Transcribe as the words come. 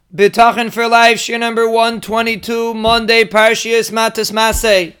Bitachon for Life, shir number 122, Monday, Parshias Matas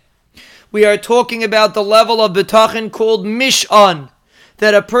Maseh. We are talking about the level of bitachon called Mish'an,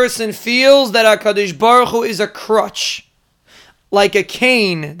 that a person feels that HaKadosh Baruch Hu is a crutch, like a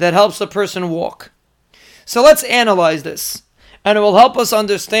cane that helps a person walk. So let's analyze this, and it will help us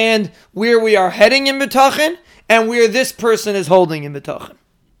understand where we are heading in bitachon and where this person is holding in bitachon.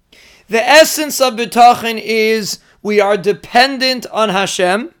 The essence of bitachon is we are dependent on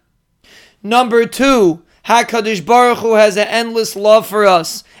Hashem. Number 2, HaKadosh Baruch Hu has an endless love for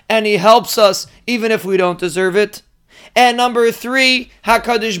us, and He helps us even if we don't deserve it. And number 3,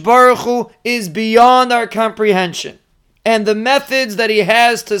 HaKadosh Baruch Hu is beyond our comprehension, and the methods that He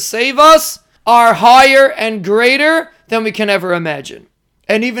has to save us are higher and greater than we can ever imagine.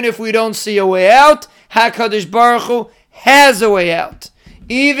 And even if we don't see a way out, HaKadosh Baruch Hu has a way out,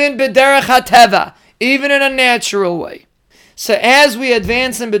 even b'derech hateva, even in a natural way. So as we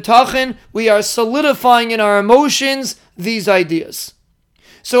advance in bitachon, we are solidifying in our emotions these ideas.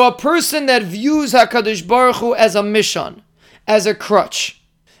 So a person that views HaKadosh Baruch Hu as a mish'an, as a crutch,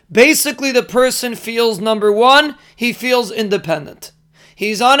 basically the person feels, number 1, he feels independent.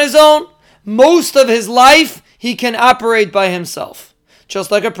 He's on his own. Most of his life, he can operate by himself.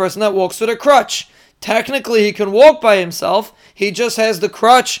 Just like a person that walks with a crutch. Technically, he can walk by himself. He just has the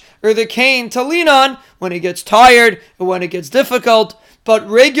crutch or the cane to lean on when he gets tired or when it gets difficult. But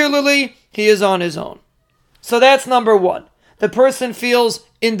regularly, he is on his own. So that's number 1. The person feels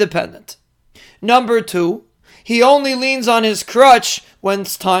independent. Number 2, he only leans on his crutch when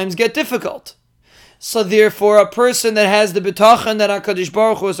times get difficult. So therefore, a person that has the bitachon that HaKadosh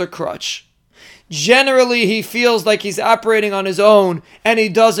Baruch Hu is a crutch, generally he feels like he's operating on his own and he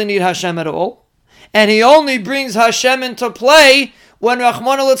doesn't need Hashem at all. And he only brings Hashem into play when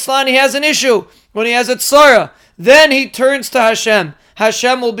Rachmana litzlan he has an issue, when he has a tzara. Then he turns to Hashem.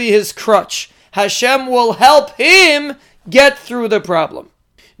 Hashem will be his crutch. Hashem will help him get through the problem.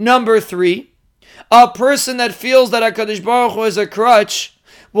 Number 3, a person that feels that HaKadosh Baruch Hu is a crutch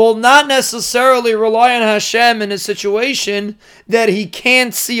will not necessarily rely on Hashem in a situation that he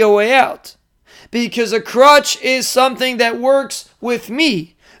can't see a way out. Because a crutch is something that works with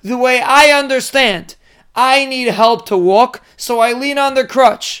me. The way I understand, I need help to walk, so I lean on the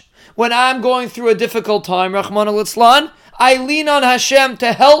crutch. When I'm going through a difficult time, Rachmana litzlan, I lean on Hashem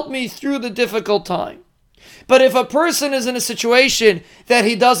to help me through the difficult time. But if a person is in a situation that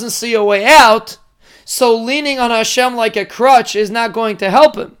he doesn't see a way out, so leaning on Hashem like a crutch is not going to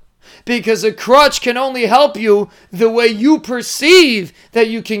help him. Because a crutch can only help you the way you perceive that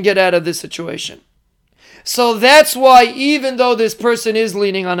you can get out of this situation. So that's why even though this person is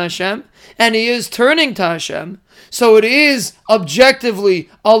leaning on Hashem, and he is turning to Hashem, so it is objectively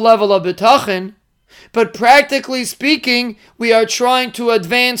a level of bitachon, but practically speaking, we are trying to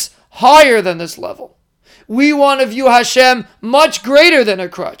advance higher than this level. We want to view Hashem much greater than a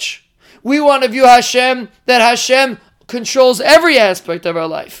crutch. We want to view Hashem that Hashem controls every aspect of our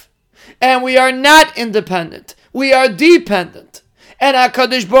life. And we are not independent. We are dependent. And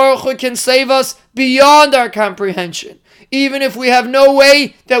HaKadosh Baruch Hu can save us beyond our comprehension, even if we have no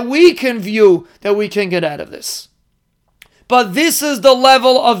way that we can view that we can get out of this. But this is the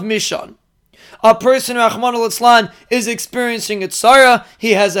level of Mish'an. A person, Rachmana litzlan, is experiencing a tzara,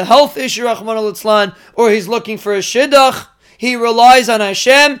 he has a health issue, Rachmana litzlan, or he's looking for a shidduch. He relies on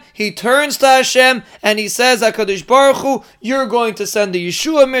Hashem, he turns to Hashem, and he says, HaKadosh Baruch Hu, you're going to send the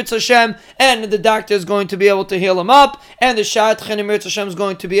Yeshua Mirz Hashem, and the doctor is going to be able to heal him up, and the Sha'atchen Mirz Hashem is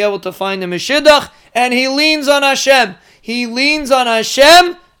going to be able to find him a shidduch, and he leans on Hashem. He leans on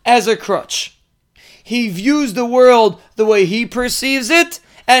Hashem as a crutch. He views the world the way he perceives it,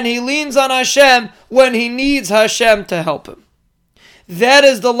 and he leans on Hashem when he needs Hashem to help him. That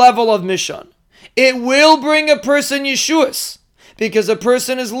is the level of Mish'an. It will bring a person Yeshuas, because a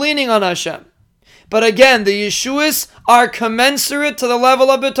person is leaning on Hashem. But again, the Yeshuas are commensurate to the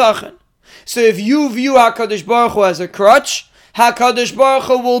level of bitachon. So if you view HaKadosh Baruch Hu as a crutch, HaKadosh Baruch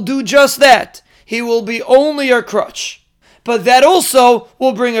Hu will do just that. He will be only a crutch. But that also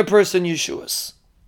will bring a person Yeshuas.